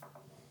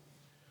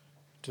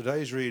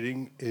Today's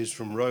reading is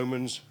from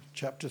Romans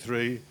chapter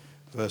 3,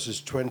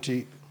 verses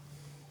 20.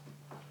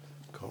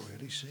 Can't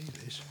really see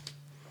this.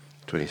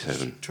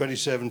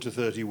 27 to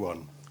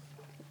 31.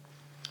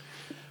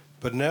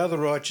 But now the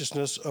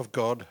righteousness of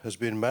God has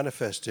been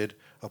manifested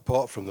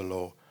apart from the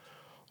law,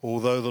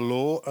 although the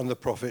law and the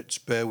prophets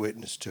bear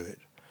witness to it.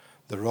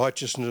 The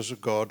righteousness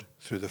of God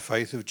through the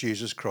faith of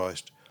Jesus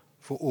Christ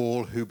for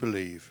all who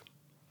believe.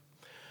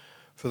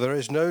 For there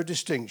is no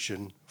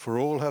distinction, for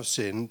all have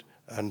sinned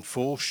and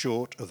fall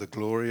short of the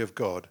glory of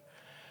God,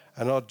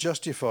 and are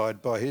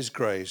justified by his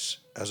grace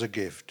as a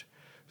gift,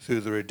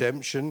 through the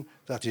redemption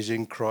that is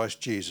in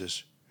Christ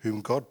Jesus,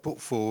 whom God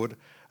put forward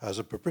as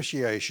a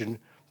propitiation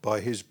by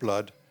his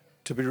blood,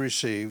 to be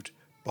received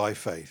by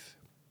faith.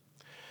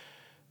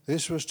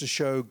 This was to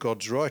show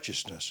God's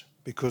righteousness,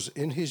 because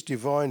in his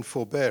divine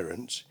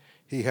forbearance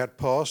he had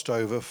passed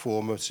over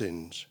former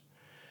sins.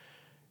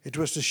 It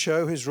was to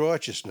show his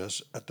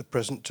righteousness at the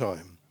present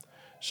time,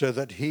 so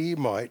that he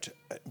might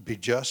be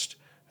just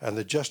and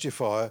the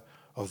justifier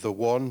of the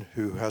one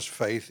who has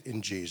faith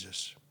in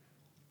Jesus.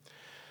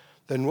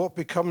 Then what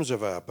becomes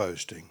of our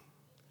boasting?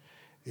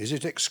 Is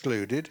it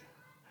excluded?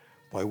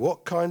 By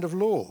what kind of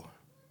law?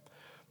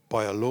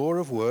 By a law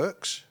of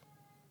works?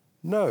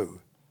 No,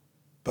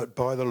 but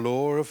by the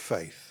law of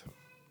faith.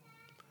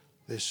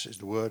 This is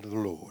the word of the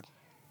Lord.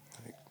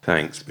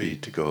 Thanks be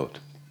to God.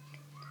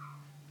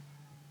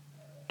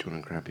 Do you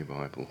want to grab your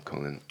Bible,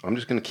 Colin? I'm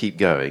just going to keep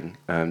going,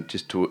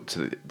 just to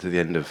the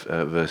end of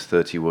verse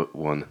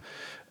 31.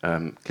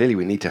 Clearly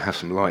we need to have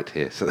some light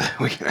here so that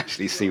we can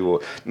actually see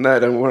what... No,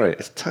 don't worry,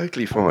 it's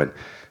totally fine.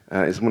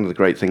 It's one of the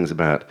great things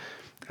about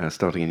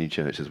starting a new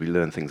church, as we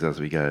learn things as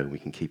we go, we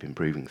can keep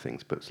improving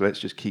things. But so let's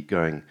just keep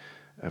going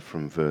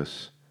from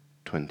verse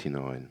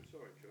 29.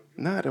 Sorry, John.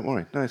 No, don't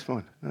worry. No, it's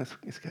fine. No,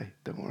 it's okay.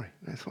 Don't worry.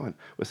 No, it's fine.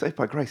 We're saved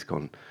by grace,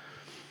 Colin.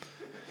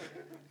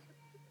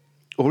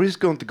 Or is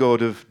God the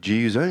God of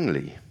Jews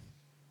only?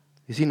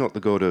 Is he not the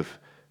God of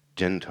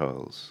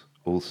Gentiles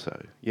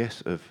also?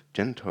 Yes, of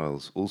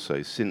Gentiles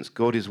also, since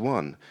God is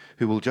one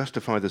who will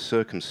justify the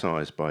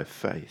circumcised by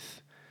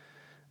faith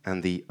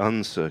and the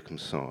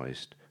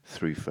uncircumcised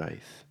through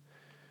faith.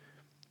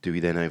 Do we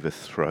then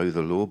overthrow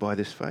the law by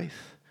this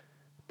faith?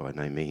 By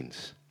no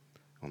means.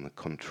 On the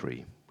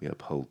contrary, we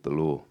uphold the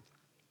law.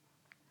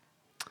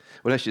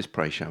 Well, let's just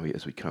pray, shall we,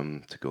 as we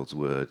come to God's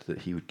word,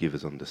 that he would give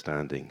us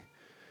understanding.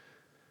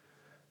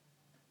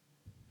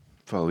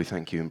 Father, we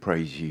thank you and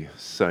praise you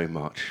so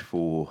much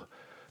for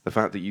the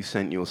fact that you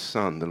sent your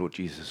Son, the Lord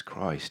Jesus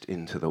Christ,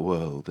 into the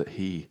world, that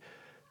he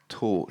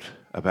taught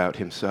about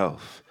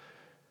himself,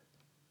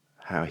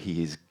 how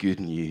he is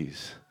good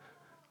news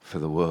for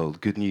the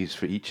world, good news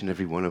for each and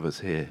every one of us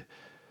here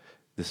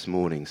this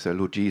morning. So,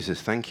 Lord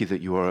Jesus, thank you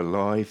that you are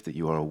alive, that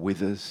you are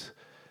with us,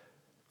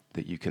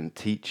 that you can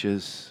teach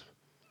us.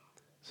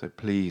 So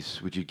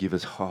please, would you give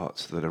us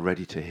hearts that are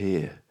ready to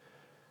hear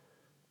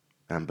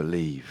and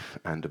believe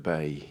and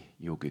obey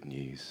your good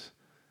news.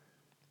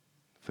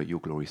 For your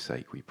glory's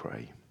sake, we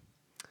pray.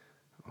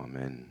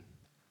 Amen.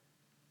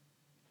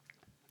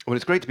 Well,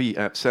 it's great to be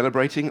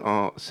celebrating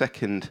our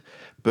second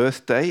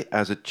birthday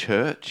as a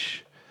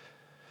church.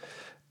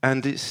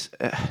 And it's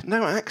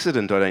no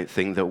accident, I don't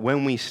think, that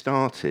when we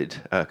started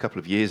a couple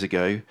of years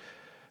ago,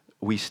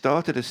 we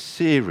started a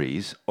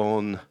series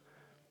on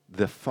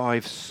the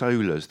 5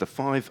 solas, the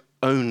 5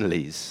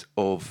 onlys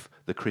of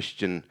the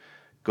Christian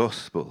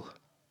gospel.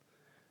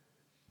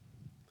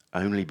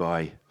 Only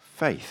by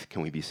faith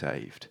can we be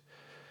saved.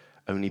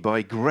 Only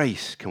by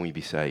grace can we be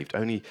saved.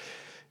 Only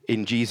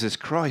in Jesus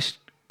Christ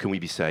can we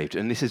be saved.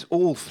 And this is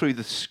all through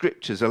the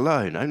scriptures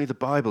alone. Only the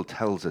Bible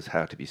tells us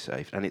how to be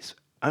saved. And it's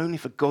only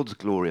for God's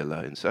glory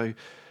alone. So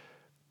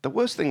the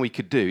worst thing we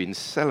could do in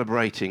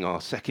celebrating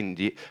our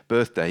second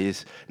birthday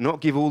is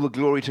not give all the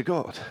glory to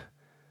God.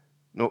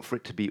 Not for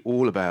it to be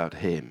all about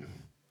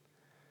him.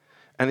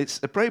 And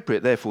it's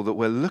appropriate, therefore, that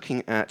we're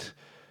looking at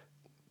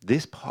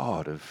this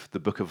part of the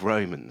book of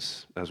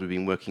Romans, as we've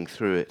been working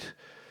through it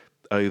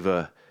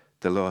over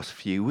the last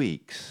few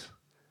weeks.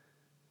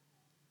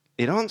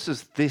 It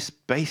answers this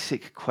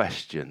basic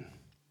question: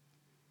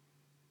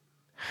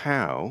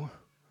 how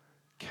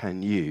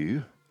can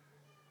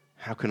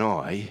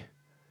I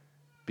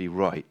be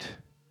right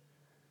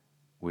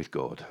with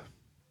God?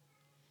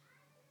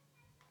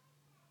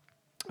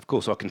 Of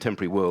course, our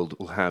contemporary world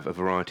will have a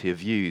variety of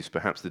views.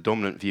 Perhaps the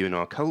dominant view in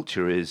our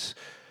culture is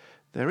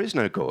there is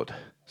no God.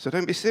 So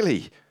don't be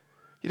silly.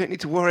 You don't need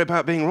to worry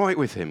about being right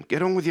with him.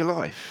 Get on with your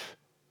life.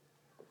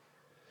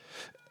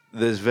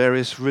 There's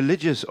various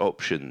religious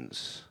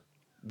options.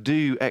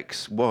 Do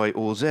X, Y,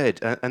 or Z,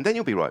 and then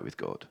you'll be right with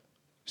God.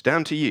 It's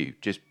down to you.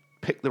 Just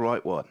pick the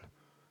right one.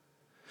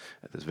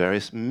 There's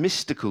various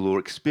mystical or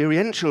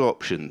experiential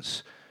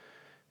options.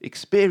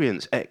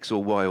 Experience X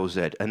or Y or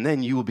Z, and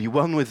then you will be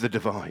one with the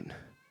divine.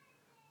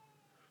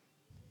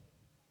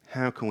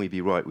 How can we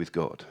be right with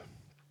God?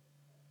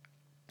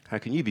 How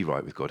can you be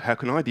right with God? How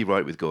can I be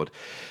right with God?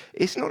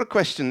 It's not a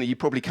question that you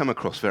probably come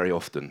across very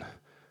often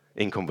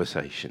in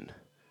conversation.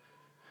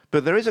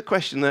 But there is a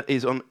question that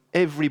is on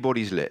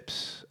everybody's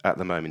lips, at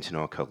the moment in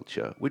our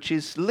culture, which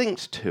is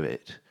linked to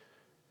it.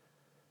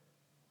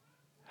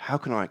 How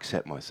can I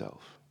accept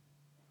myself?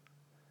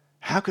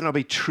 How can I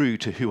be true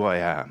to who I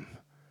am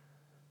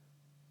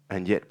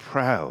and yet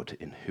proud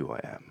in who I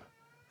am?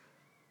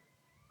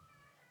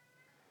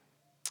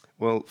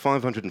 Well,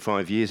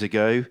 505 years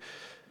ago,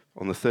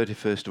 on the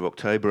 31st of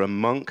October, a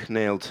monk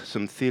nailed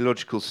some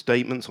theological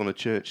statements on a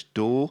church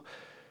door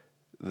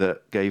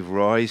that gave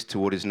rise to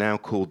what is now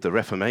called the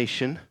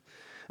Reformation.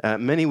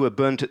 Many were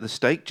burnt at the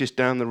stake just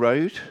down the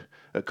road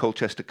at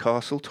Colchester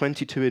Castle,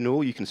 22 in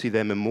all. You can see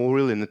their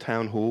memorial in the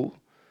town hall.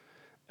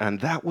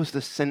 And that was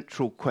the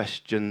central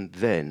question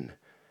then.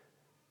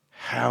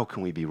 How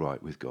can we be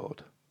right with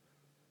God?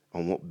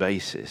 On what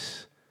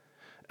basis?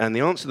 And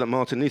the answer that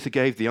Martin Luther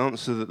gave, the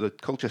answer that the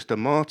Colchester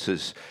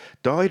martyrs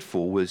died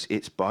for, was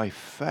it's by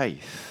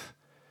faith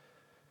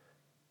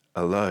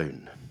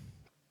alone.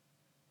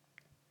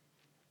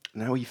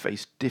 Now we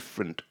face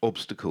different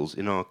obstacles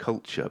in our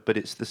culture, but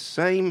it's the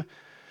same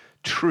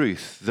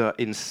truth that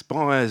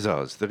inspires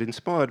us, that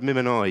inspired Mim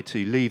and I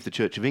to leave the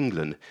Church of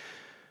England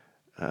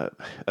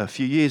a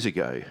few years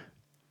ago,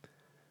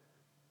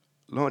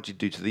 largely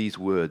due to these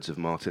words of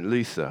Martin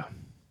Luther.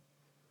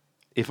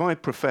 If I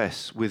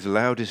profess with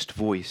loudest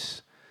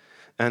voice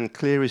and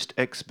clearest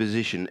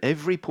exposition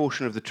every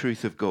portion of the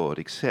truth of God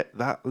except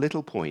that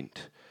little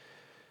point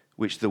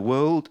which the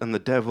world and the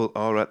devil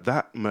are at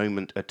that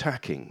moment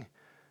attacking,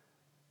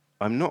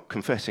 I'm not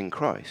confessing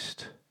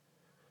Christ.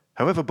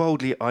 However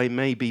boldly I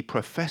may be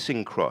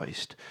professing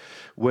Christ,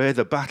 where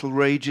the battle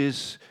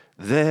rages,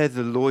 there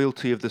the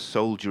loyalty of the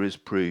soldier is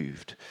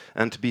proved,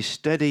 and to be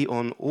steady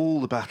on all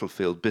the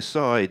battlefield,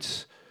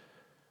 besides,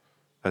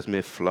 as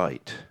mere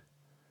flight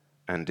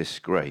and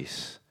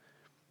disgrace,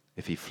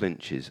 if he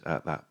flinches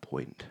at that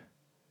point.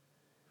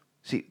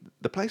 See,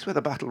 the place where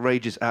the battle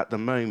rages at the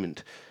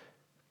moment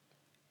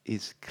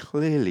is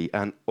clearly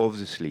and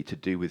obviously to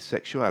do with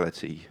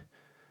sexuality,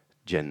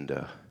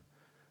 gender,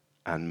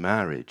 and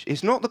marriage.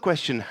 It's not the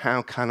question,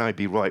 how can I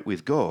be right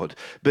with God?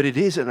 But it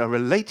is a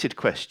related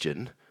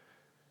question,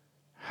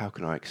 how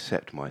can I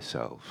accept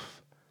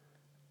myself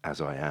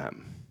as I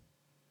am?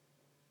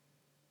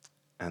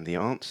 And the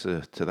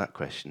answer to that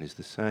question is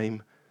the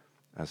same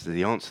as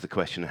the answer to the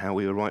question, how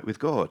we are right with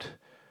God.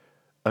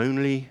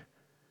 Only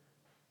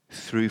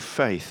through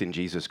faith in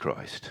Jesus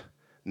Christ,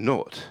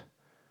 not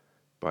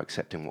by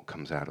accepting what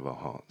comes out of our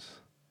hearts.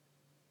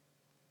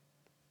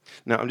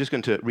 Now, I'm just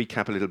going to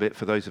recap a little bit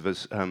for those of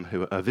us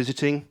who are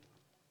visiting,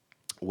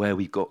 where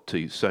we've got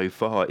to so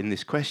far in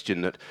this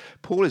question that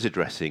Paul is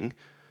addressing.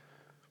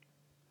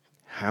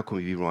 How can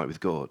we be right with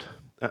God?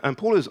 And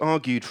Paul has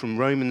argued from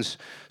Romans,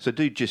 so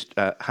do just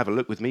have a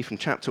look with me from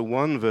chapter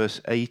 1,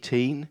 verse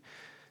 18.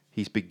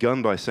 He's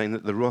begun by saying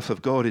that the wrath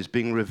of God is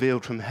being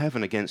revealed from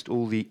heaven against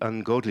all the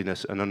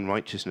ungodliness and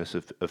unrighteousness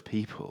of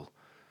people.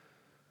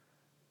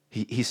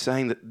 He's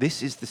saying that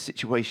this is the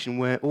situation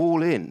we're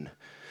all in,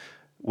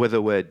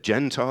 whether we're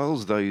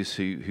Gentiles, those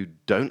who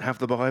don't have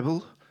the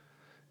Bible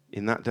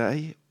in that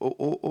day,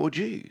 or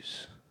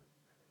Jews.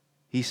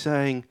 He's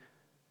saying,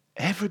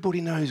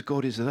 everybody knows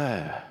God is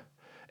there.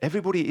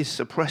 Everybody is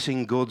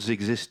suppressing God's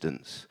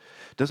existence.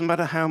 Doesn't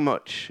matter how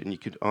much, and you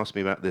could ask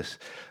me about this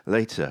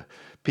later,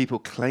 people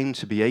claim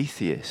to be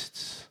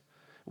atheists.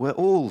 We're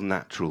all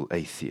natural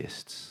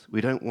atheists.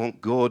 We don't want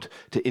God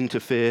to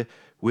interfere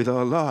with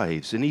our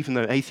lives. And even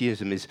though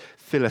atheism is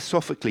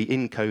philosophically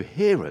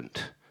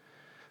incoherent,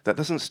 that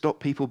doesn't stop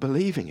people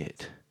believing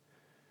it.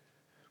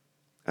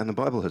 And the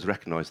Bible has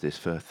recognized this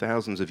for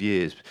thousands of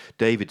years.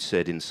 David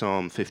said in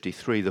Psalm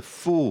 53, the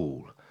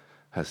fool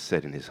has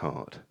said in his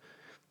heart,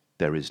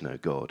 there is no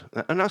God.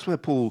 And that's where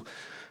Paul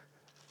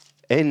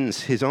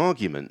ends his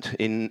argument.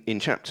 In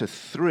chapter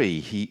 3,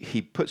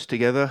 he puts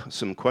together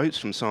some quotes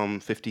from Psalm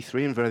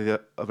 53 and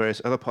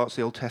various other parts of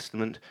the Old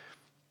Testament.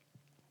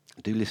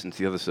 Do listen to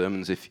the other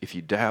sermons if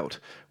you doubt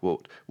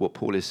what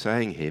Paul is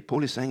saying here.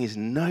 Paul is saying is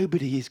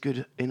nobody is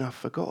good enough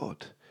for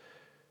God.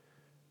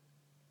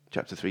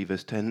 Chapter 3,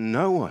 verse 10,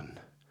 no one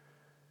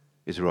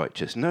is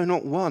righteous. No,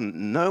 not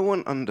one. No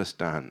one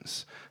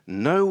understands.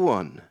 No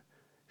one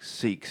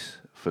seeks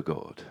for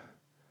God.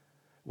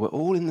 We're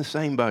all in the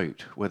same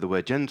boat, whether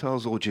we're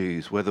Gentiles or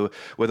Jews, whether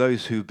we're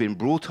those who've been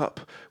brought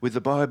up with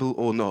the Bible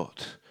or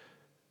not.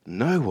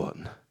 No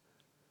one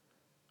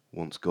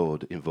wants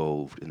God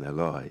involved in their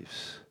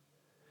lives.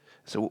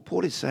 So what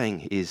Paul is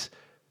saying is,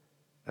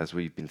 as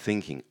we've been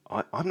thinking,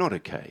 I'm not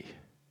okay,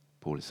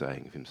 Paul is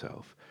saying of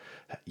himself.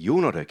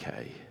 You're not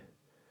okay.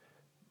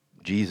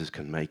 Jesus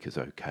can make us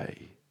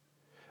okay.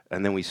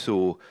 And then we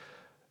saw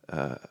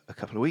a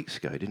couple of weeks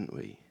ago, didn't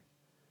we?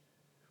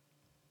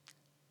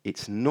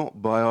 It's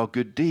not by our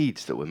good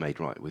deeds that we're made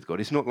right with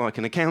God. It's not like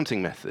an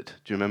accounting method.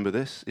 Do you remember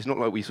this? It's not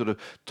like we sort of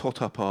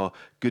tot up our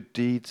good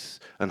deeds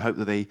and hope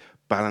that they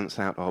balance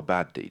out our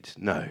bad deeds.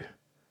 No.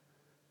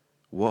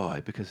 Why?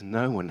 Because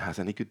no one has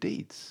any good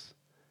deeds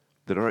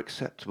that are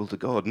acceptable to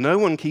God. No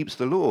one keeps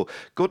the law.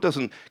 God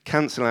doesn't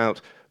cancel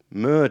out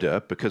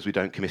murder because we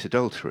don't commit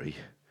adultery.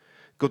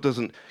 God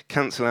doesn't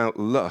cancel out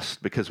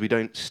lust because we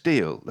don't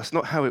steal. That's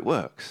not how it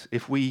works.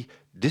 If we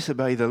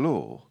disobey the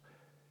law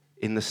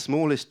in the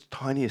smallest,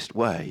 tiniest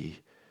way,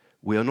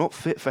 we are not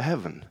fit for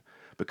heaven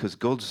because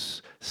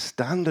God's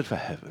standard for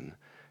heaven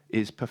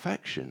is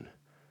perfection.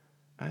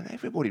 And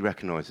everybody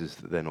recognizes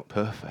that they're not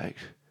perfect.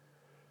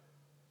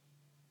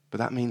 But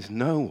that means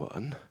no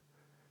one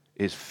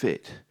is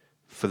fit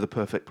for the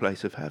perfect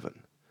place of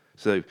heaven.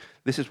 So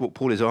this is what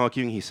Paul is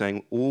arguing. He's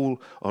saying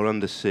all are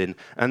under sin.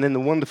 And then the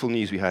wonderful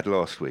news we had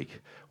last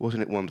week,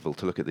 wasn't it wonderful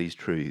to look at these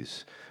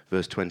truths?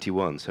 Verse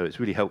 21. So it's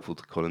really helpful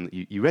to Colin that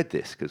you read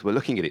this, because we're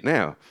looking at it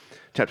now.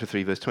 Chapter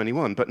 3, verse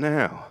 21. But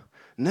now,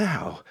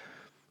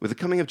 with the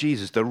coming of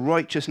Jesus, the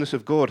righteousness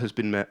of God has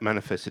been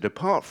manifested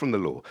apart from the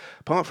law,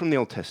 apart from the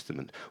Old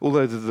Testament,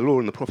 although the law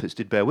and the prophets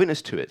did bear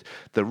witness to it,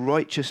 the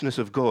righteousness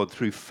of God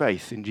through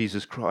faith in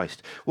Jesus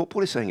Christ. What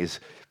Paul is saying is,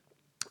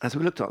 as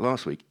we looked at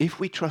last week, if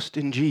we trust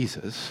in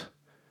Jesus,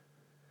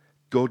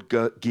 God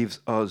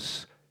gives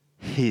us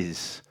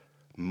his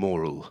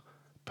moral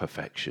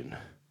perfection.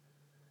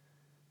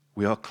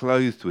 We are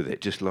clothed with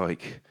it, just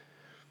like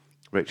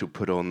Rachel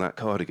put on that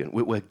cardigan.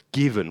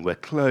 We're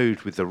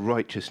clothed with the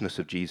righteousness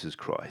of Jesus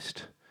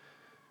Christ.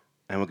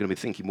 And we're going to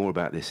be thinking more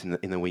about this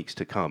in the weeks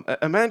to come.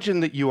 Imagine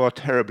that you are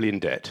terribly in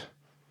debt.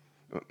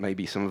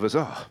 Maybe some of us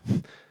are.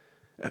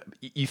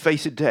 You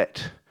face a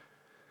debt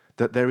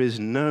that there is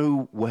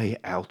no way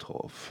out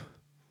of.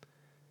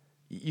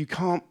 You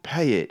can't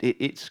pay it.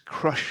 It's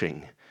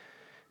crushing.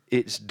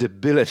 It's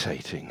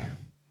debilitating.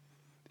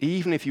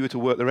 Even if you were to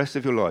work the rest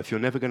of your life, you're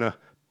never going to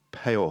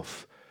pay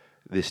off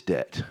this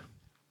debt.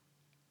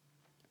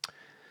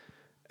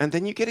 And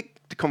then you get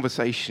a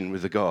conversation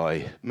with a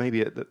guy,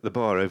 maybe at the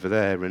bar over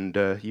there,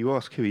 and you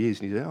ask who he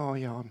is, and he says, "Oh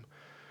yeah,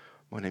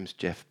 my name's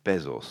Jeff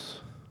Bezos."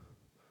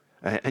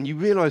 And you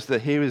realise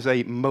that here is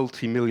a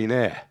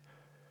multi-millionaire,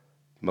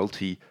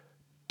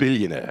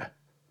 multi-billionaire.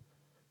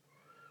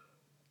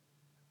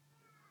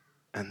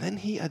 And then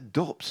he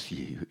adopts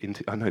you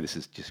into, I know this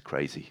is just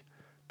crazy,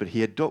 but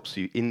he adopts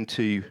you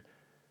into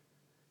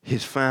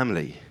his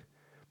family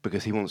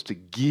because he wants to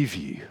give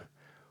you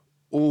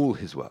all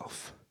his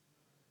wealth.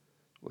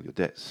 Well, your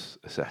debts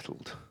are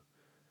settled.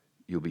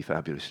 You'll be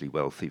fabulously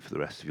wealthy for the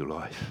rest of your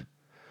life.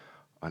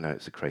 I know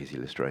it's a crazy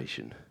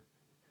illustration.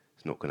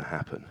 It's not going to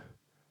happen.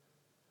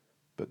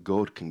 But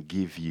God can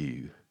give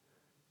you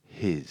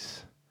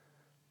his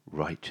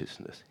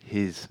righteousness,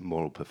 his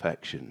moral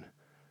perfection.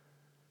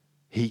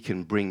 He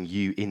can bring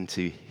you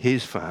into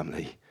his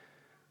family.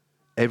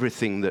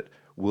 Everything that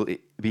will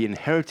be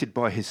inherited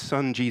by his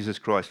son, Jesus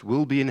Christ,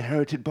 will be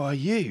inherited by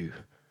you.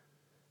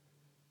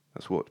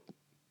 That's what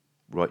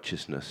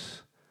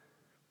righteousness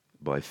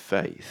by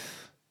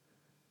faith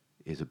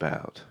is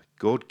about.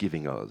 God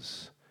giving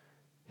us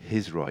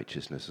his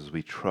righteousness as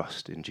we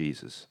trust in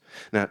Jesus.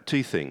 Now,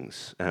 two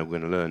things we're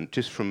going to learn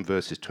just from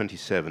verses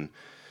 27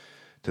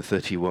 to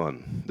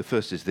 31. The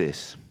first is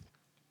this.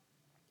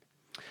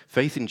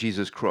 Faith in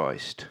Jesus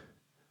Christ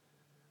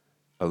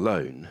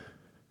alone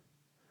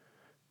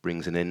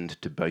brings an end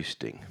to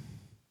boasting.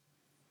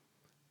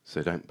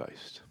 So don't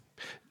boast.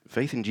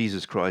 Faith in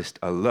Jesus Christ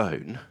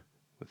alone,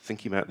 we're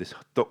thinking about this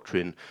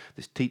doctrine,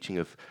 this teaching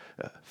of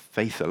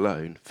faith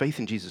alone. Faith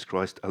in Jesus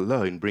Christ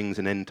alone brings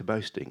an end to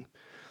boasting.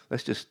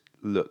 Let's just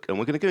look. And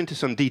we're going to go into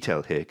some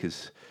detail here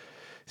because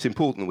it's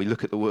important that we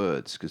look at the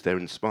words because they're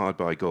inspired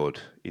by God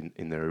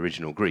in their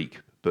original Greek,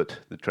 but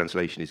the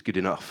translation is good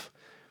enough.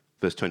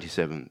 Verse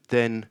 27,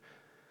 then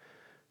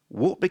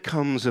what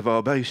becomes of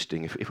our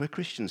boasting? If we're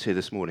Christians here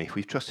this morning, if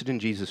we've trusted in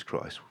Jesus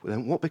Christ,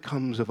 then what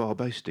becomes of our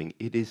boasting?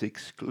 It is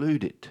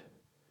excluded.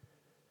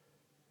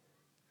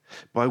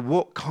 By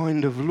what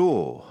kind of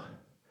law?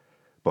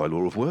 By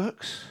law of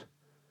works?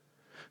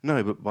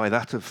 No, but by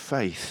that of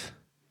faith.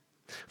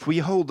 For we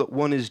hold that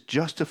one is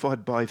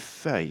justified by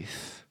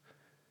faith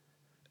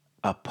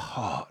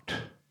apart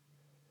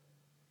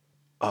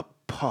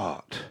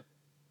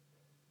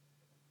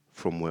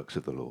from works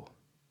of the law.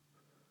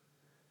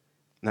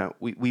 Now,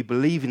 we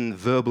believe in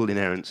verbal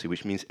inerrancy,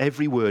 which means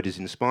every word is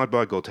inspired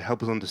by God to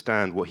help us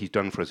understand what he's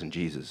done for us in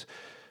Jesus.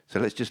 So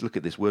let's just look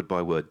at this word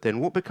by word. Then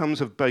what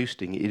becomes of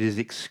boasting? It is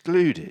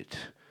excluded.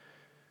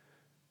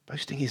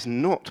 Boasting is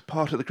not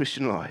part of the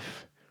Christian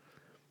life.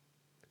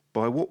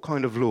 By what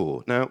kind of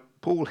law? Now,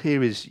 Paul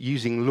here is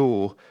using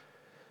law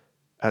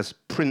as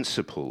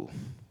principle,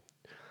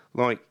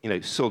 like,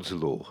 Sod's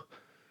law.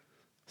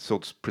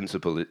 Sod's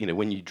principle,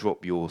 when you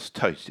drop your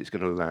toast, it's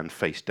going to land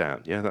face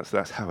down. Yeah,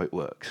 that's how it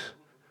works.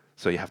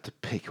 So you have to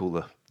pick all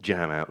the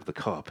jam out of the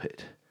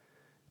carpet.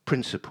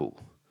 Principle.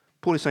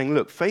 Paul is saying,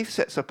 look, faith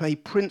sets up a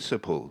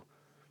principle.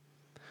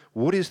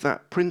 What is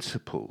that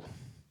principle?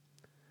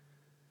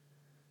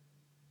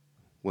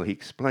 Well, he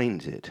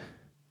explains it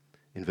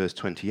in verse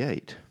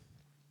 28.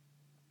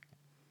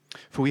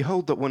 For we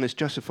hold that one is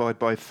justified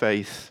by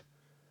faith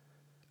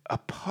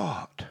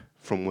apart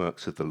from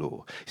works of the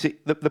law. See,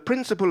 the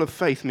principle of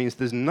faith means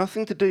there's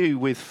nothing to do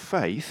with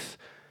faith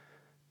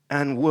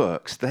and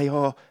works. They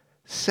are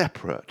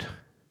separate.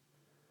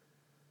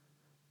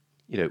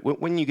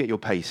 When you get your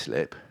pay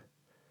slip,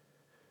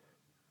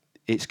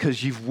 it's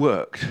because you've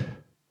worked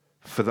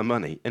for the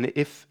money. And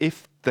if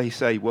they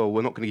say, well,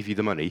 we're not going to give you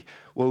the money,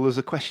 well, there's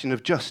a question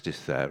of justice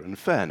there and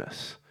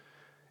fairness.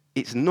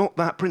 It's not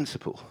that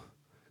principle.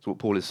 That's what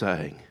Paul is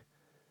saying.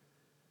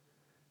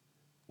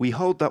 We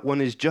hold that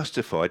one is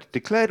justified,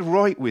 declared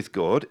right with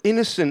God,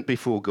 innocent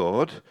before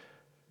God,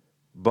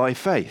 by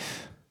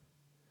faith,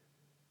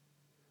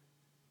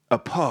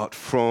 apart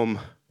from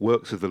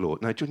works of the law.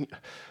 Now, John,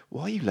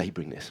 why are you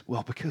labouring this?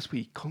 Well, because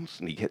we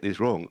constantly get this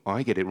wrong.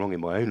 I get it wrong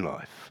in my own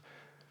life.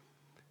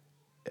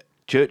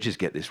 Churches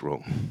get this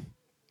wrong.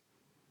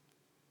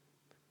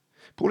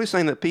 Paul is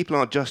saying that people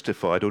are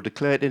justified or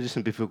declared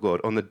innocent before God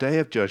on the day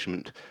of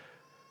judgment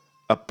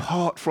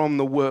apart from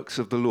the works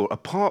of the law.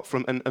 Apart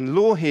from, and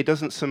law here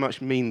doesn't so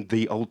much mean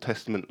the Old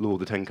Testament law,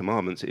 the Ten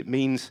Commandments. It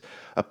means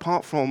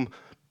apart from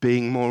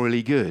being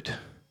morally good,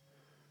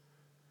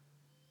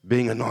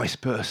 being a nice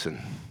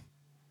person.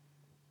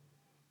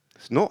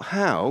 It's not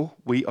how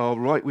we are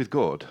right with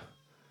God.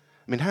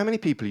 I mean, how many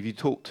people have you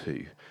talked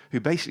to who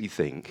basically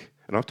think,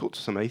 and I've talked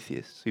to some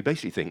atheists, who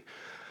basically think,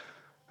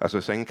 as I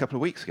was saying a couple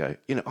of weeks ago,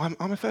 I'm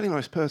a fairly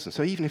nice person,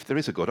 so even if there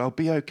is a God, I'll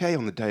be okay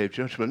on the day of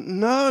judgment.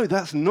 No,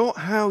 that's not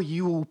how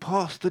you will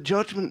pass the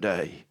judgment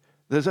day.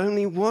 There's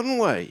only one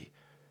way,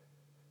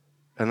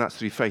 and that's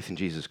through faith in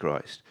Jesus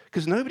Christ,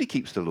 because nobody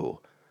keeps the law.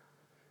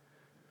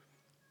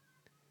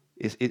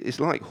 It's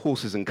like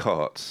horses and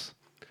carts.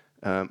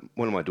 One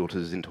of my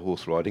daughters is into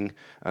horse riding,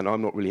 and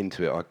I'm not really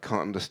into it. I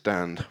can't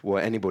understand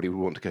why anybody would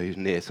want to go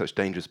near such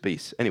dangerous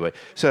beasts. Anyway,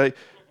 so,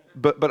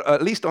 but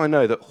at least I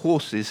know that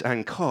horses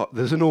and cart,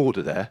 there's an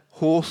order there.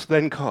 Horse,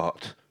 then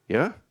cart,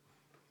 yeah?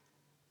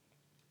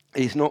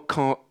 It's not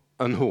cart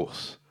and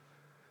horse.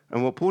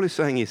 And what Paul is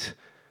saying is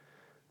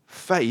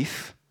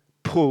faith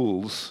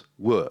pulls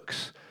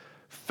works.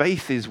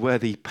 Faith is where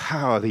the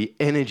power, the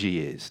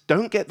energy is.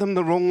 Don't get them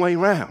the wrong way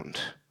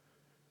round.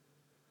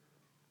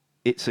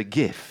 It's a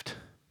gift.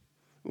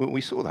 Well,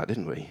 we saw that,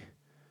 didn't we?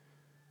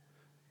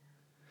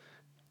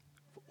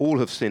 All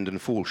have sinned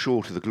and fall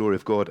short of the glory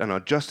of God and are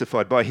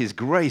justified by his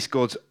grace,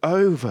 God's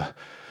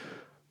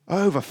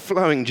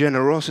overflowing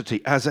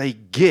generosity as a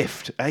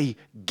gift. A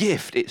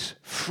gift. It's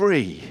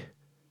free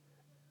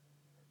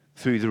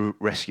through the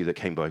rescue that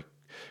came by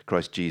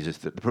Christ Jesus,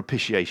 the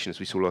propitiation, as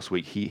we saw last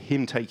week,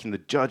 him taking the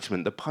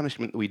judgment, the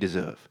punishment that we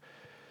deserve.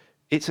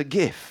 It's a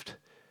gift.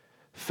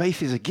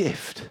 Faith is a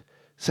gift.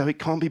 So it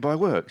can't be by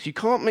works. You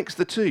can't mix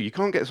the two. You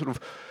can't get sort of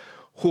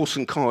horse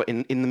and cart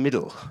in the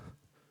middle.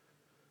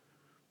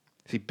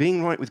 See,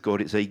 being right with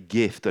God is a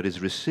gift that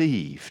is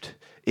received.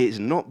 It's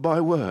not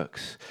by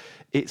works.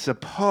 It's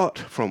apart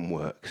from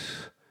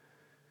works.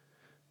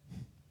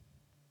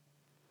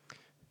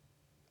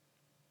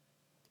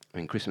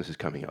 And Christmas is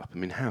coming up. I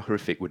mean, how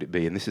horrific would it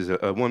be? And this is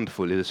a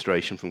wonderful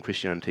illustration from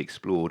Christianity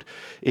Explored.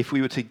 If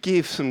we were to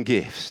give some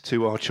gifts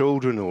to our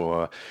children or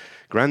our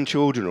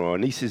grandchildren or our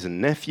nieces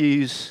and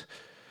nephews,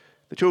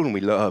 the children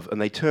we love, and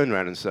they turn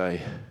around and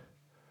say,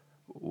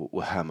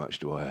 well, how much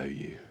do I owe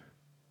you?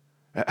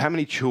 How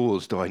many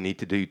chores do I need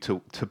to do to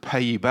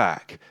pay you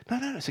back? No,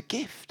 it's a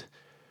gift.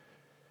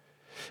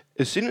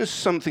 As soon as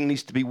something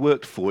needs to be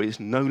worked for, it's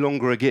no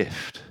longer a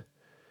gift.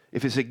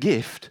 If it's a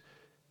gift,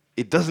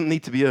 it doesn't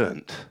need to be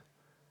earned.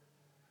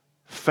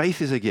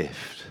 Faith is a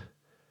gift.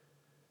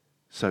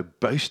 So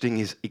boasting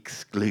is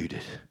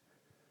excluded.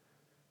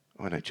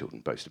 I know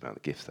children boast about the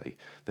gifts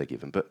they're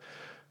given, but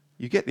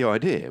you get the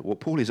idea. What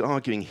Paul is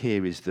arguing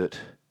here is that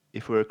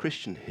if we're a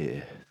Christian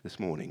here this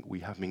morning, we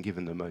have been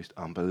given the most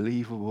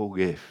unbelievable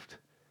gift.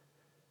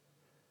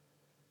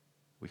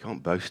 We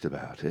can't boast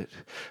about it.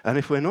 And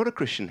if we're not a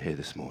Christian here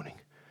this morning,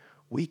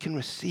 we can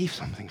receive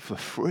something for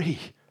free.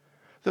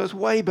 That's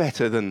way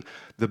better than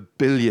the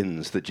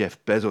billions that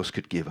Jeff Bezos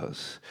could give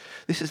us.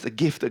 This is the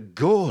gift that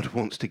God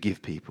wants to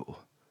give people.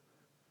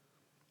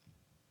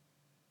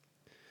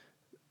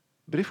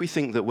 But if we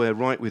think that we're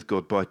right with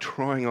God by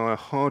trying our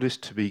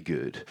hardest to be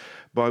good,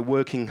 by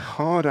working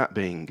hard at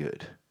being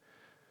good,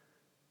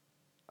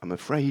 I'm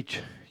afraid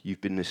you've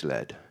been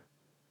misled.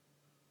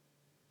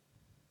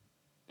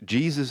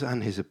 Jesus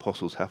and his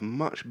apostles have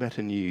much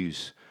better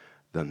news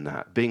than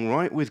that. Being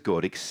right with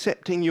God,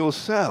 accepting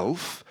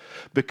yourself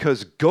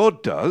because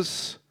God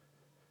does,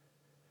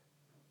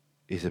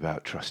 is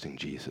about trusting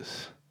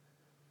Jesus.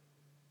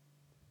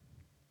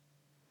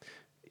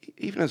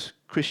 Even as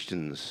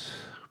Christians,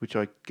 which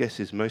I guess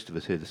is most of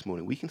us here this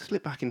morning, we can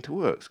slip back into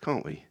works,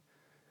 can't we?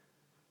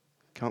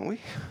 Can't we?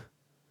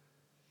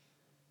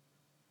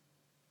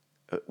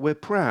 We're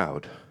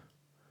proud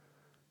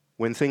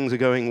when things are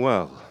going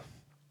well,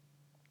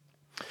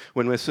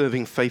 when we're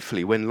serving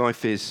faithfully, when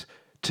life is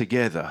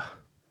together.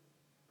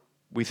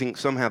 We think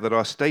somehow that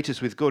our status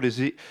with God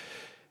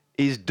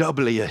is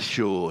doubly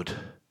assured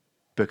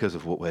because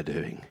of what we're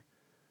doing.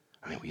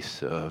 I mean, we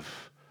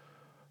serve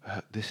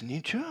this new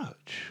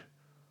church.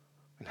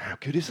 And how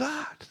good is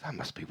that? That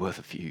must be worth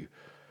a few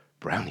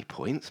brownie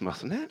points,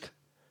 mustn't it?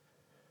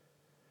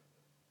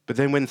 But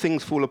then when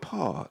things fall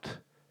apart,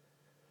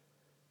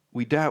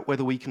 we doubt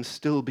whether we can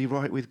still be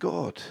right with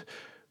God.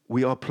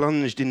 We are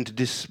plunged into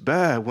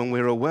despair when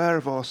we're aware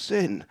of our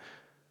sin.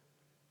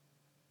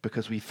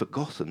 because we've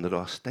forgotten that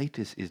our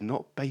status is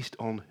not based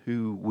on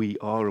who we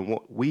are and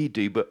what we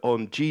do, but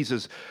on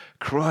Jesus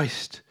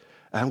Christ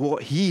and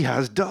what he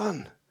has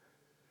done.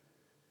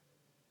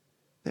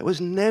 There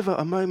was never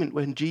a moment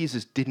when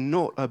Jesus did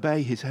not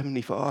obey his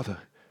heavenly Father.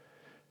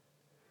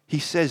 He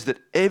says that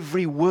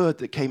every word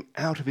that came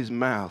out of his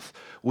mouth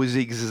was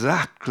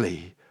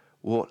exactly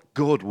what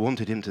God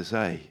wanted him to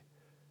say.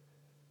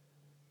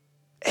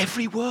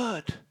 Every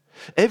word,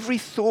 every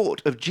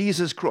thought of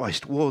Jesus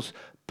Christ was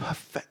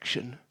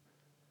perfection.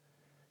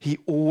 He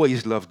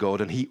always loved God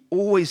and he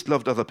always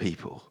loved other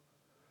people.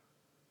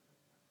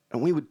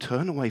 And we would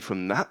turn away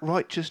from that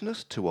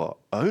righteousness to our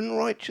own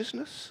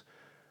righteousness,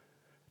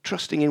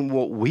 trusting in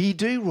what we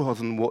do rather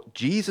than what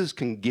Jesus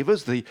can give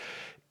us, the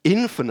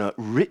infinite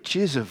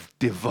riches of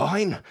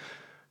divine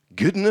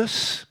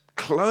goodness,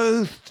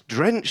 clothed,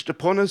 drenched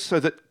upon us, so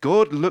that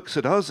God looks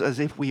at us as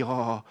if we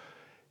are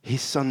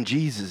his son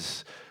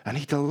Jesus, and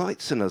he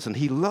delights in us and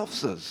he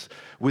loves us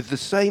with the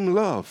same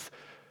love,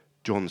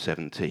 John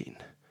 17,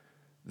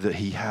 that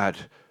he had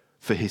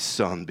for his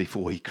son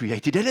before he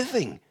created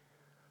anything.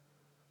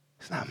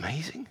 Isn't that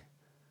amazing?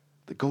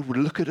 That God would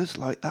look at us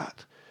like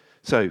that.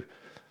 So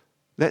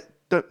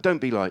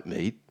don't be like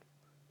me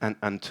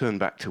and turn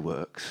back to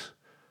works.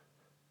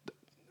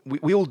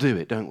 We all do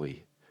it, don't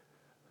we?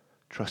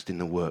 Trust in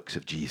the works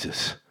of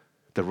Jesus,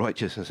 the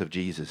righteousness of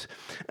Jesus.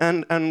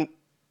 And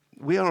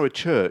we are a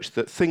church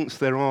that thinks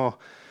there are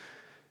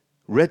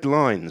red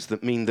lines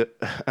that mean that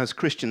as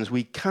Christians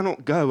we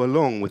cannot go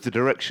along with the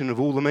direction of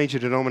all the major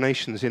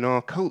denominations in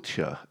our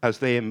culture as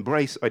they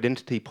embrace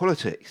identity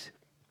politics.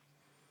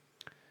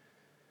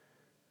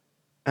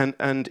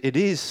 And it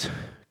is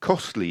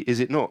costly, is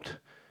it not,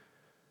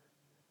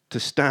 to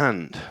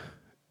stand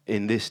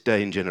in this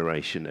day and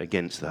generation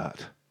against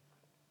that.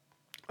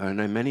 I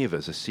know many of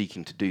us are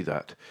seeking to do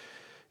that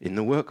in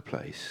the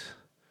workplace.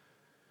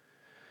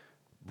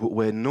 But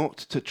we're not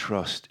to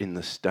trust in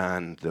the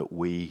stand that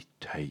we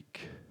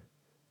take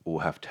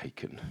or have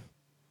taken.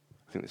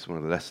 I think that's one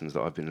of the lessons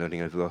that I've been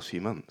learning over the last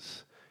few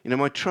months. You know,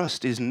 my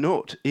trust is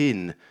not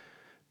in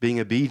being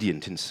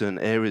obedient in certain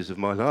areas of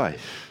my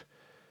life.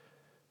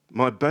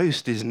 My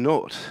boast is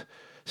not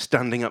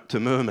standing up to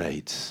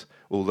mermaids,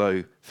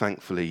 although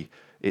thankfully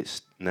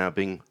it's now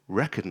being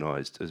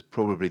recognized as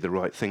probably the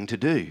right thing to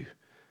do.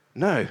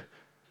 No.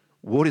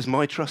 What is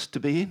my trust to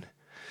be in?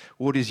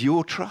 What is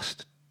your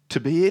trust to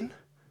be in?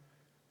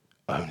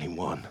 Only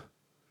one.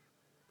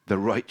 The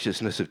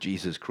righteousness of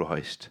Jesus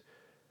Christ.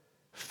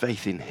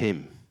 Faith in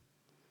him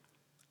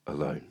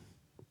alone.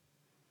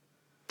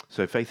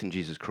 So faith in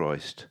Jesus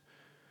Christ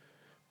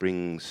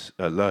brings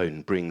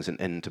an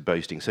end to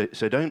boasting.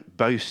 So don't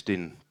boast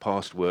in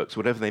past works,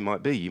 whatever they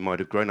might be. You might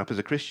have grown up as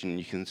a Christian.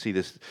 You can see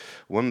this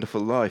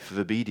wonderful life of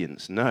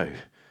obedience. No.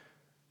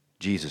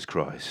 Jesus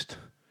Christ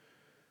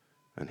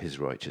and his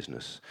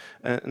righteousness.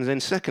 And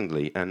then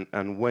secondly,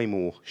 and way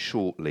more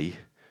shortly,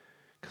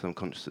 because I'm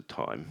conscious of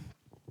time,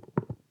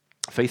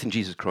 faith in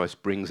Jesus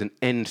Christ brings an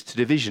end to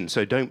division.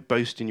 So don't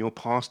boast in your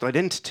past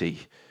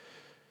identity.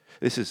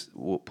 This is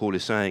what Paul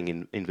is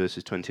saying in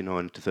verses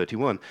 29 to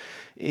 31.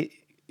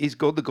 Is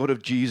God the God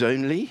of Jews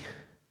only?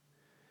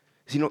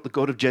 Is he not the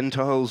God of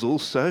Gentiles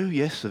also?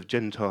 Yes, of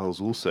Gentiles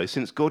also,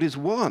 since God is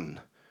one.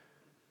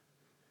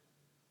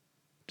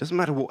 Doesn't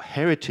matter what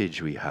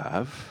heritage we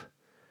have,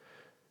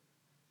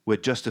 we're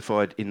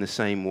justified in the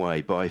same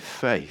way, by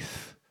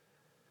faith,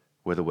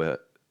 whether we're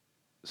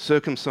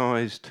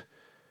circumcised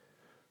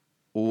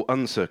or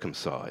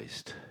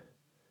uncircumcised.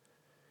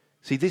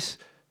 See, this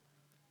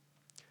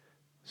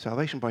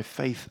salvation by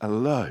faith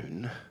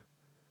alone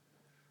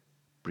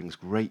brings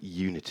great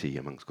unity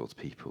amongst God's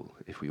people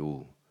if we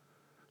all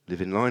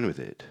live in line with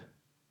it.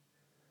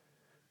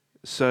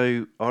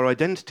 So our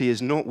identity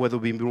is not whether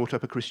we've been brought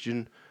up a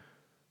Christian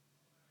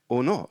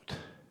or not.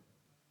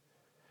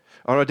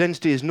 Our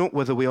identity is not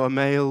whether we are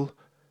male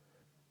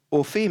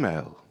or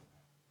female.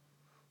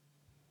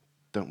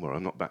 Don't worry,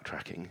 I'm not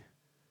backtracking.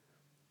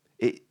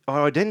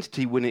 Our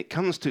identity when it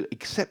comes to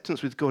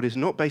acceptance with God is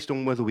not based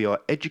on whether we are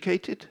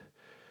educated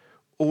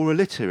or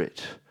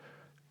illiterate,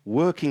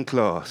 working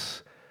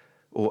class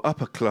or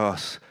upper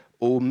class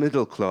or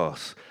middle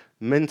class,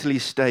 mentally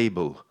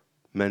stable,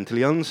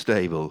 mentally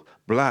unstable,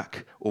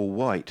 black or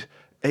white,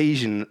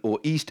 Asian or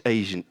East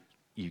Asian.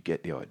 You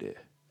get the idea.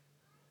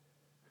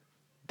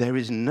 There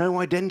is no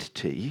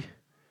identity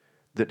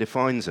that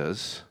defines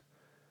us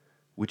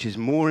which is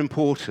more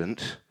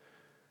important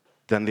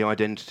than the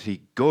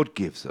identity God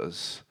gives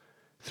us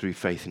through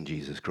faith in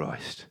Jesus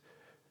Christ,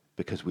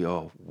 because we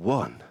are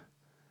one.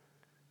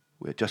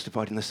 We're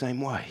justified in the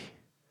same way.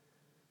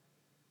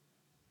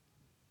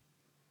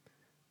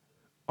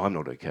 I'm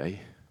not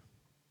okay.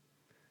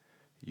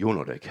 You're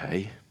not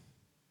okay.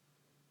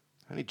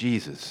 Only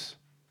Jesus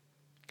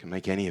can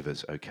make any of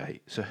us okay.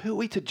 So who are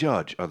we to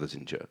judge others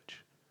in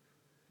church?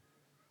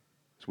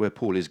 It's where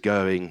Paul is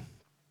going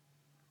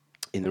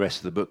in the rest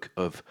of the book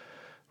of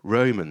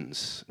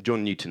Romans.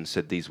 John Newton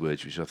said these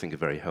words, which I think are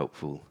very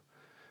helpful.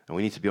 And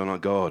we need to be on our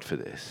guard for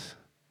this.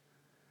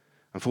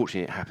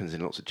 Unfortunately, it happens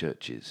in lots of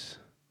churches.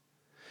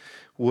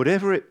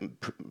 Whatever it,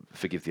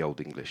 forgive the old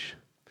English,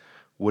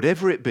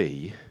 whatever it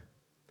be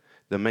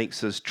that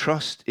makes us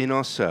trust in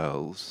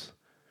ourselves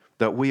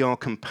that we are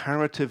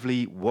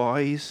comparatively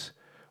wise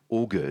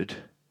or good,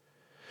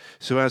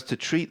 so as to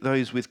treat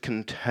those with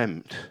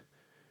contempt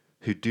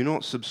who do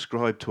not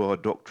subscribe to our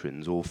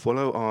doctrines or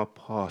follow our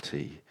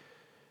party,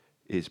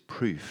 is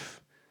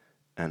proof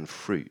and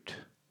fruit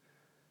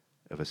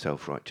of a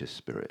self-righteous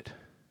spirit.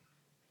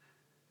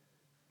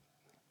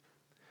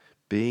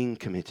 Being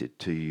committed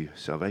to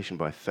salvation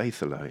by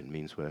faith alone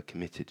means we're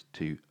committed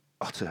to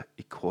utter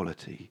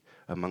equality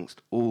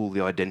amongst all the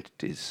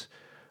identities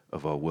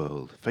of our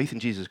world. Faith in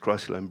Jesus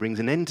Christ alone brings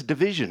an end to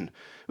division,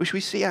 which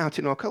we see out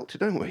in our culture,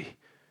 don't we?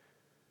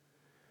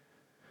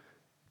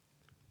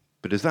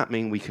 But does that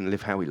mean we can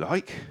live how we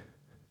like?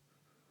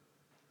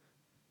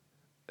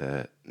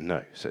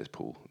 No, says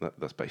Paul.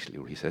 That's basically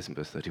what he says in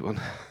verse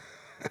 31.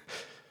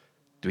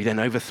 Do we then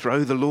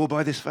overthrow the law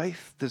by this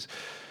faith? Does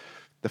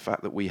the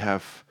fact that we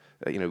have,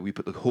 we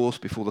put the horse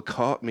before the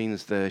cart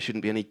means there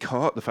shouldn't be any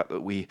cart? The fact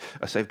that we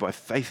are saved by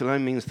faith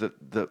alone means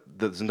that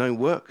there's no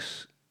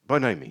works? By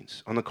no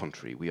means. On the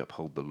contrary, we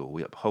uphold the law.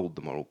 We uphold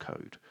the moral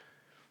code.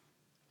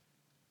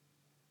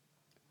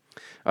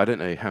 I don't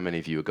know how many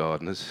of you are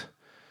gardeners,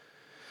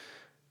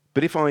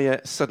 but if I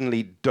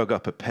suddenly dug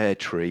up a pear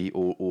tree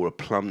or a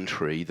plum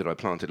tree that I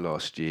planted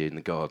last year in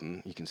the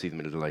garden, you can see them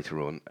a little later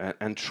on,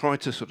 and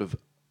tried to sort of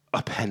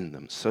upend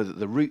them so that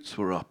the roots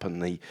were up and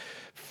the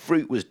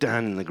fruit was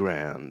down in the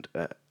ground,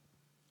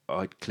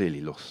 I'd clearly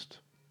lost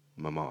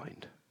my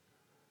mind.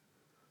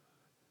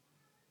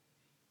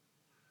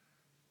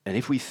 And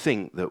if we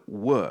think that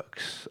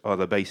works are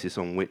the basis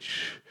on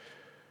which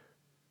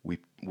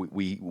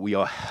we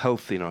are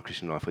healthy in our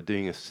Christian life, we're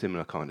doing a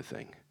similar kind of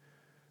thing.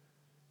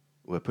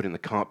 We're putting the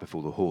cart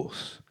before the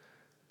horse.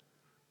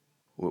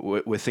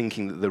 We're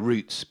thinking that the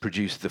roots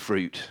produce the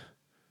fruit.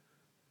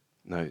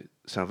 No,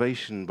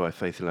 salvation by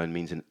faith alone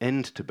means an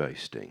end to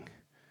boasting,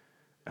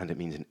 and it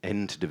means an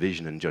end to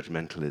division and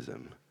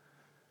judgmentalism.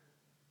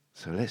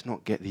 So let's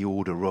not get the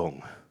order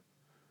wrong.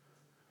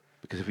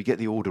 Because if we get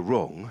the order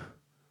wrong,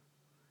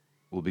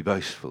 we'll be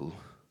boastful,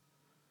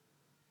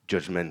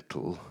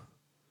 judgmental,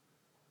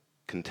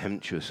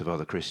 contemptuous of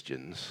other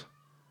Christians.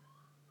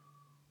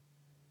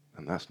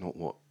 And that's not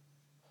what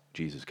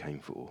Jesus came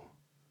for.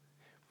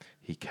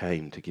 He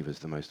came to give us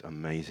the most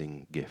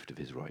amazing gift of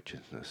his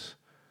righteousness.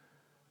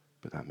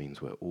 But that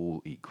means we're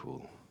all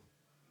equal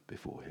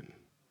before him.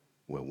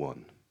 We're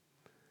one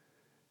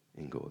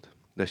in God.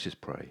 Let's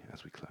just pray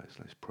as we close.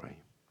 Let's pray.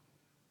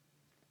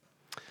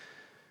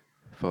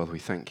 Father, we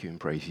thank you and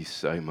praise you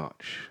so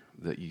much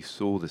that you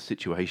saw the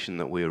situation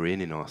that we're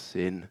in our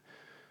sin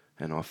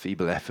and our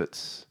feeble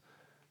efforts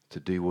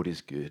to do what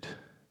is good.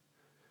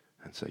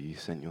 And so you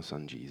sent your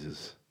son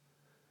Jesus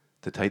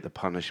to take the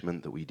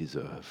punishment that we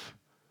deserve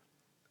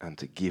and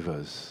to give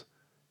us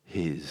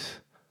his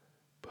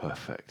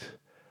perfect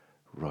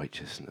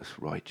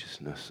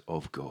righteousness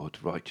of God,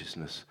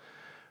 righteousness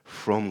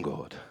from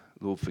God.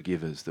 Lord,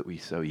 forgive us that we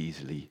so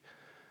easily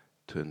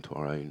turn to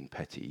our own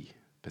petty,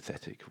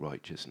 pathetic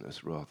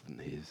righteousness rather than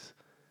his.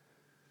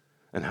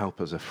 And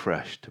help us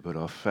afresh to put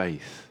our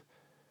faith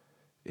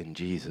in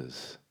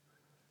Jesus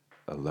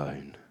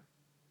alone,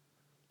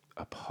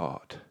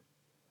 apart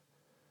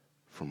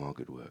from our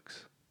good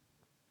works.